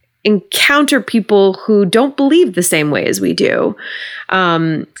actually encounter people who don't believe the same way as we do.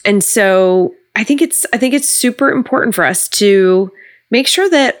 And so I think it's super important for us to make sure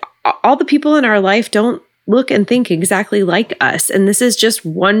that all the people in our life don't look and think exactly like us. And this is just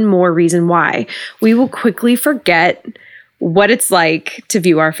one more reason why we will quickly forget what it's like to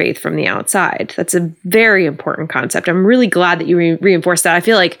view our faith from the outside. That's a very important concept. I'm really glad that you reinforced that. I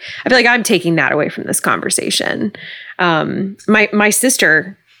feel like I'm taking that away from this conversation. My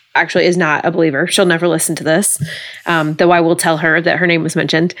sister actually is not a believer. She'll never listen to this, though I will tell her that her name was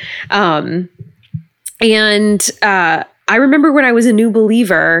mentioned. I remember when I was a new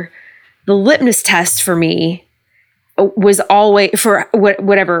believer, the litmus test for me was always for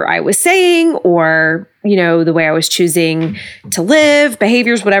whatever I was saying, or, the way I was choosing to live,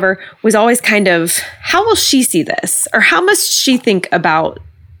 behaviors, whatever, was always kind of, how will she see this? Or how must she think about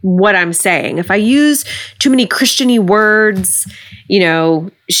what I'm saying? If I use too many Christian-y words,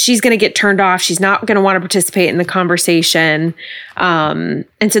 she's going to get turned off. She's not going to want to participate in the conversation. And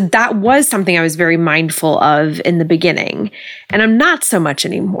so that was something I was very mindful of in the beginning. And I'm not so much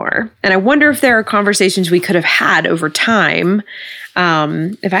anymore. And I wonder if there are conversations we could have had over time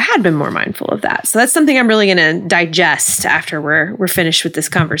if I had been more mindful of that. So that's something I'm really going to digest after we're finished with this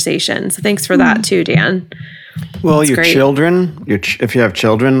conversation. So thanks for that too, Dan. Well, that's your great. Children, if you have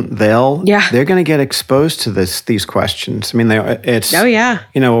children, they're going to get exposed to these questions. I mean,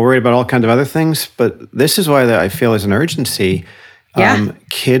 we're worried about all kinds of other things, but this is why I feel there's an urgency.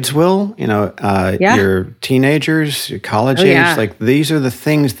 Kids will, your teenagers, your college age, like these are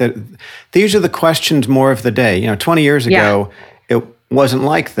the questions more of the day. 20 years ago, it wasn't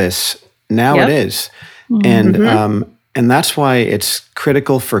like this. Now it is. Mm-hmm. And that's why it's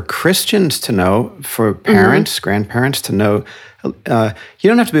critical for Christians to know, for parents, grandparents to know. You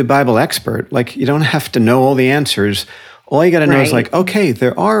don't have to be a Bible expert. Like, you don't have to know all the answers. All you got to know is okay,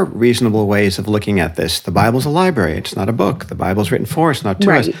 there are reasonable ways of looking at this. The Bible's a library. It's not a book. The Bible's written for us, not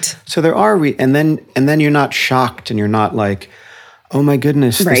to us. So there are, and then you're not shocked and you're not like, oh my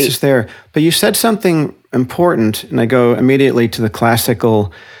goodness, this is there. But you said something important, and I go immediately to the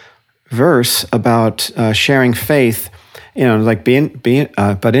classical verse about sharing faith. Like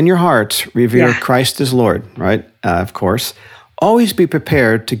but in your hearts, revere Christ as Lord, right? Of course. Always be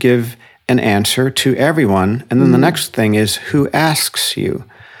prepared to give an answer to everyone. And then the next thing is who asks you.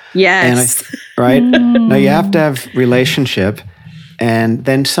 Yes. Right? Now you have to have relationship, and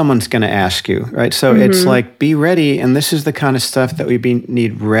then someone's going to ask you, right? So it's like, be ready. And this is the kind of stuff that we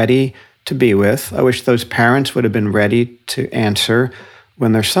need ready to be with. I wish those parents would have been ready to answer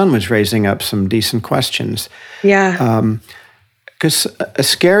when their son was raising up some decent questions. Yeah. Because a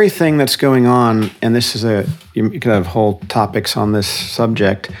scary thing that's going on, and this is you could have whole topics on this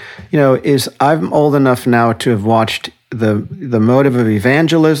subject, is I'm old enough now to have watched the motive of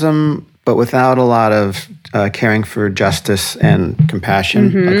evangelism, but without a lot of caring for justice and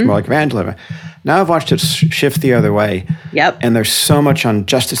compassion, like more like evangelism. Now I've watched it shift the other way. Yep. And there's so much on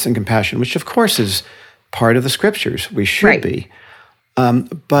justice and compassion, which of course is part of the scriptures. We should be.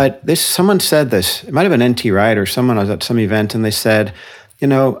 But someone said this, it might have been N.T. Wright or someone. I was at some event and they said,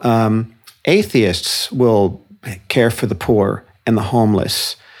 atheists will care for the poor and the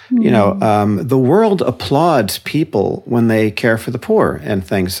homeless. The world applauds people when they care for the poor and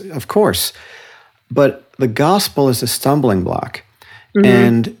things, of course. But the gospel is a stumbling block.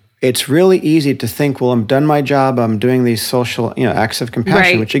 And it's really easy to think, well, I'm done my job. I'm doing these social, acts of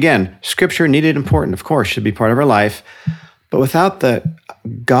compassion, which again, scripture needed, important, of course, should be part of our life. But without the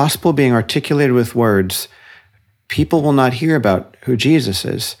gospel being articulated with words, people will not hear about who Jesus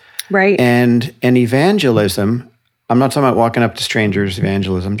is. Right. And evangelism, I'm not talking about walking up to strangers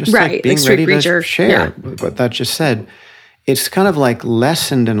evangelism, just like being ready to share what that just said. It's kind of like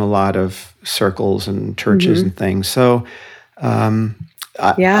lessened in a lot of circles and churches and things. So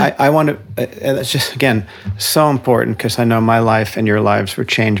I want to, it's just, again, so important because I know my life and your lives were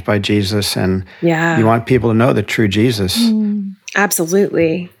changed by Jesus, and you want people to know the true Jesus.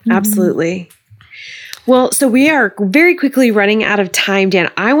 Absolutely. Absolutely. Well, so we are very quickly running out of time,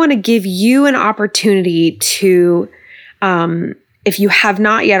 Dan. I want to give you an opportunity to, if you have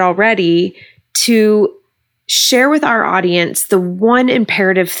not yet already, to share with our audience the one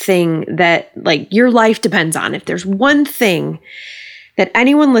imperative thing that your life depends on. If there's one thing that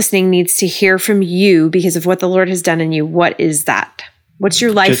anyone listening needs to hear from you because of what the Lord has done in you, what is that? What's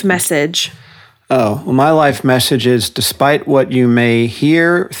your life message? Oh, well, my life message is, despite what you may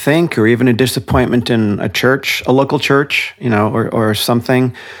hear, think, or even a disappointment in a church, a local church, or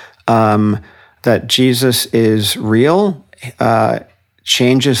something, that Jesus is real,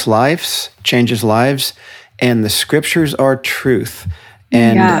 changes lives, and the scriptures are truth.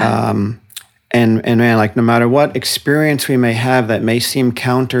 And man, like, no matter what experience we may have that may seem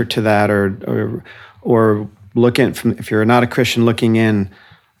counter to that, or looking from, if you're not a Christian looking in,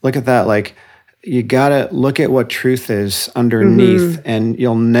 look at that. Like, you gotta look at what truth is underneath, and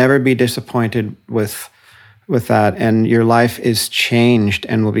you'll never be disappointed with with that, and your life is changed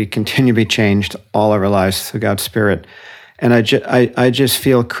and will be continue to be changed all of our lives through God's Spirit. And I just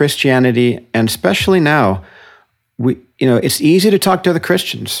feel Christianity, and especially now, it's easy to talk to other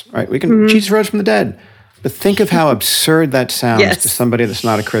Christians, right? We can Jesus rose from the dead, but think of how absurd that sounds to somebody that's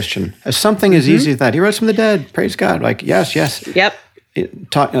not a Christian. As something as easy as that, he rose from the dead, praise God. Like yes. Yep.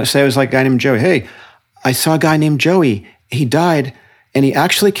 Say it was like a guy named Joey. Hey, I saw a guy named Joey. He died, and he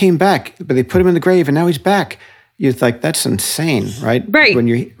actually came back, but they put him in the grave, and now he's back. You're like, that's insane, right? Right.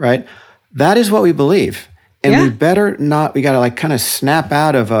 Right. That is what we believe. And we better not, we got to like kind of snap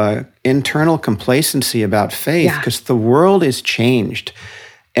out of a internal complacency about faith, because the world is changed.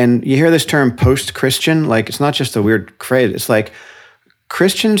 And you hear this term post-Christian, like it's not just a weird phrase. It's like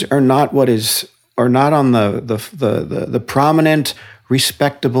Christians are not on the prominent,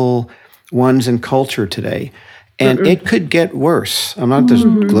 respectable ones in culture today. And it could get worse. I'm not this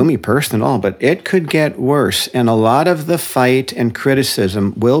gloomy person at all, but it could get worse. And a lot of the fight and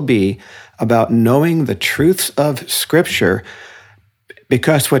criticism will be about knowing the truths of Scripture,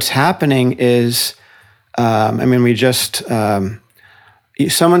 because what's happening is, someone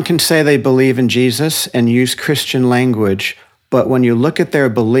can say they believe in Jesus and use Christian language, but when you look at their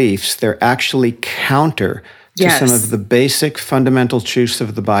beliefs, they're actually counter to some of the basic fundamental truths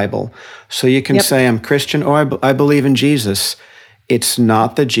of the Bible. So you can say, I'm Christian, or I believe in Jesus. It's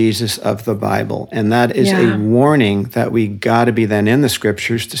not the Jesus of the Bible. And that is a warning that we got to be then in the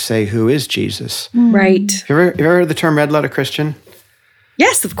Scriptures to say, who is Jesus? Right. Have you ever heard the term red letter Christian?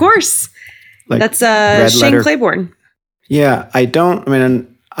 Yes, of course. Like that's Shane letter. Claiborne. Yeah, it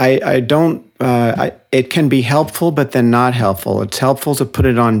can be helpful, but then not helpful. It's helpful to put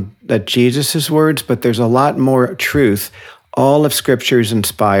it on that Jesus' words, but there's a lot more truth. All of Scripture is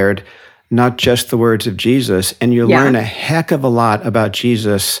inspired, not just the words of Jesus. And you learn a heck of a lot about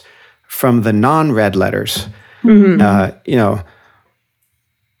Jesus from the non-red letters. But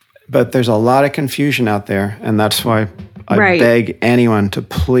there's a lot of confusion out there, and that's why I beg anyone to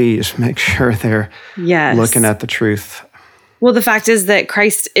please make sure they're looking at the truth. Well, the fact is that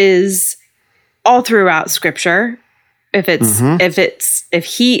Christ is all throughout Scripture. If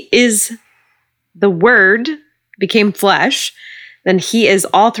he is the Word became flesh, then he is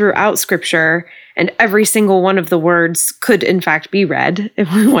all throughout Scripture, and every single one of the words could in fact be read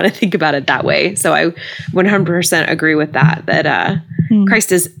if we want to think about it that way. So I 100% agree with that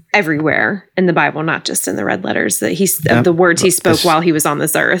Christ is everywhere in the Bible, not just in the red letters, that the words he spoke while he was on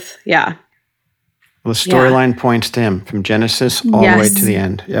this earth. Yeah. Well, the storyline points to him from Genesis all the way to the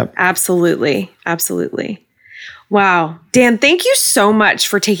end. Yep. Absolutely. Absolutely. Wow. Dan, thank you so much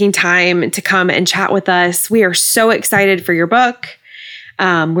for taking time to come and chat with us. We are so excited for your book.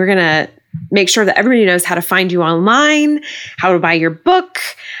 We're going to make sure that everybody knows how to find you online, how to buy your book,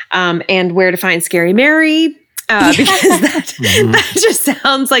 and where to find Scary Mary. Because that just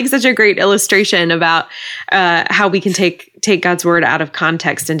sounds like such a great illustration about how we can take God's word out of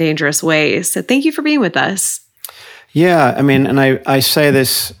context in dangerous ways. So thank you for being with us. Yeah, and I say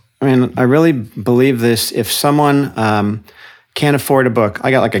this, I really believe this. If someone can't afford a book,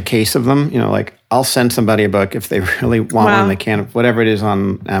 I got like a case of them, like I'll send somebody a book if they really want one. They can't, whatever it is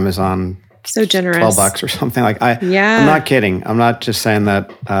on Amazon. So generous. $12 or something I'm not kidding. I'm not just saying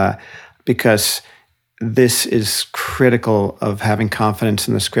that because this is critical of having confidence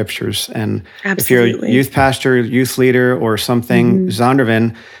in the Scriptures. And if you're a youth pastor, youth leader, or something,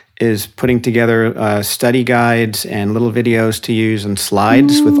 Zondervan is putting together study guides and little videos to use and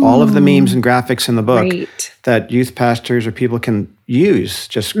slides with all of the memes and graphics in the book that youth pastors or people can use.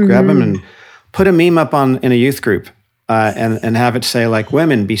 Just grab them and put a meme up in a youth group and have it say, like,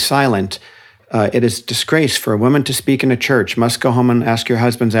 women, be silent. It is disgrace for a woman to speak in a church. Must go home and ask your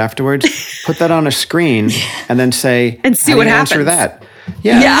husbands afterwards. Put that on a screen and then say, and see what happens. Answer that.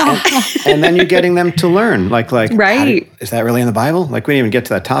 Yeah. And then you're getting them to learn. Like, is that really in the Bible? Like, we didn't even get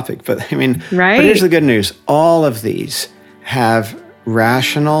to that topic. But but here's the good news. All of these have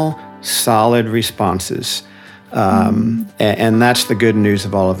rational, solid responses. And that's the good news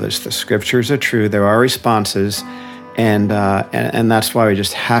of all of this. The Scriptures are true. There are responses. And that's why we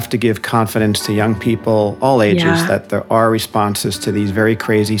just have to give confidence to young people, all ages, that there are responses to these very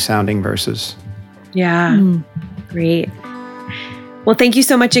crazy sounding verses. Yeah. Great. Well, thank you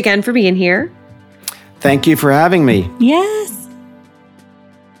so much again for being here. Thank you for having me. Yes.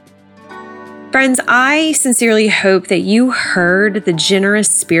 Friends, I sincerely hope that you heard the generous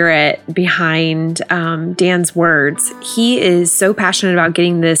spirit behind Dan's words. He is so passionate about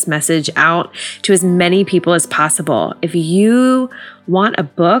getting this message out to as many people as possible. If you want a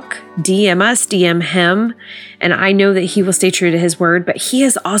book, DM us, DM him. And I know that he will stay true to his word, but he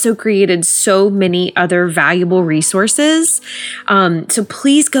has also created so many other valuable resources. So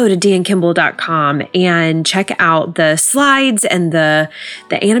please go to dankimball.com and check out the slides and the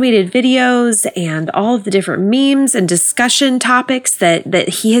animated videos and all of the different memes and discussion topics that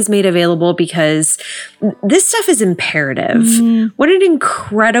he has made available, because this stuff is imperative. What an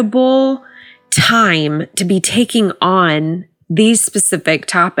incredible time to be taking on these specific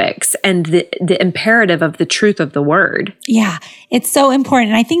topics and the imperative of the truth of the word. Yeah, it's so important.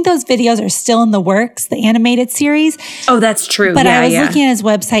 And I think those videos are still in the works, the animated series. Oh, that's true. But I was looking at his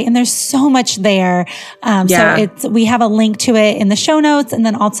website and there's so much there. So we have a link to it in the show notes and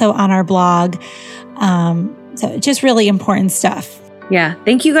then also on our blog. So just really important stuff. Yeah.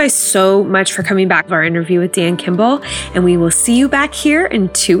 Thank you guys so much for coming back for our interview with Dan Kimball. And we will see you back here in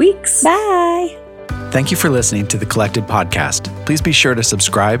 2 weeks. Bye. Thank you for listening to the Collected Podcast. Please be sure to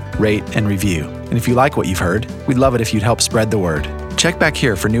subscribe, rate, and review. And if you like what you've heard, we'd love it if you'd help spread the word. Check back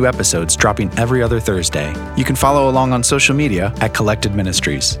here for new episodes dropping every other Thursday. You can follow along on social media at Collected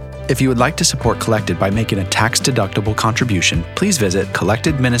Ministries. If you would like to support Collected by making a tax-deductible contribution, please visit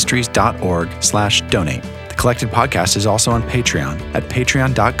collectedministries.org/donate. The Collected Podcast is also on Patreon at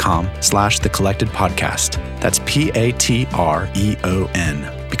patreon.com/thecollectedpodcast. That's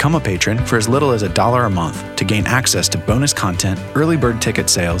Patreon. Become a patron for as little as $1 a month to gain access to bonus content, early bird ticket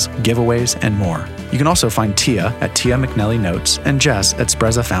sales, giveaways, and more. You can also find Tia at Tia McNelly Notes and Jess at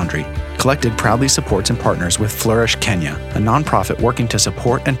Spreza Foundry. Collected proudly supports and partners with Flourish Kenya, a nonprofit working to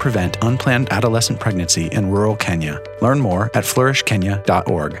support and prevent unplanned adolescent pregnancy in rural Kenya. Learn more at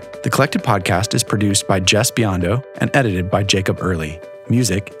flourishkenya.org. The Collected Podcast is produced by Jess Biondo and edited by Jacob Early.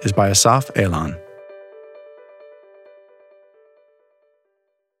 Music is by Asaf Elan.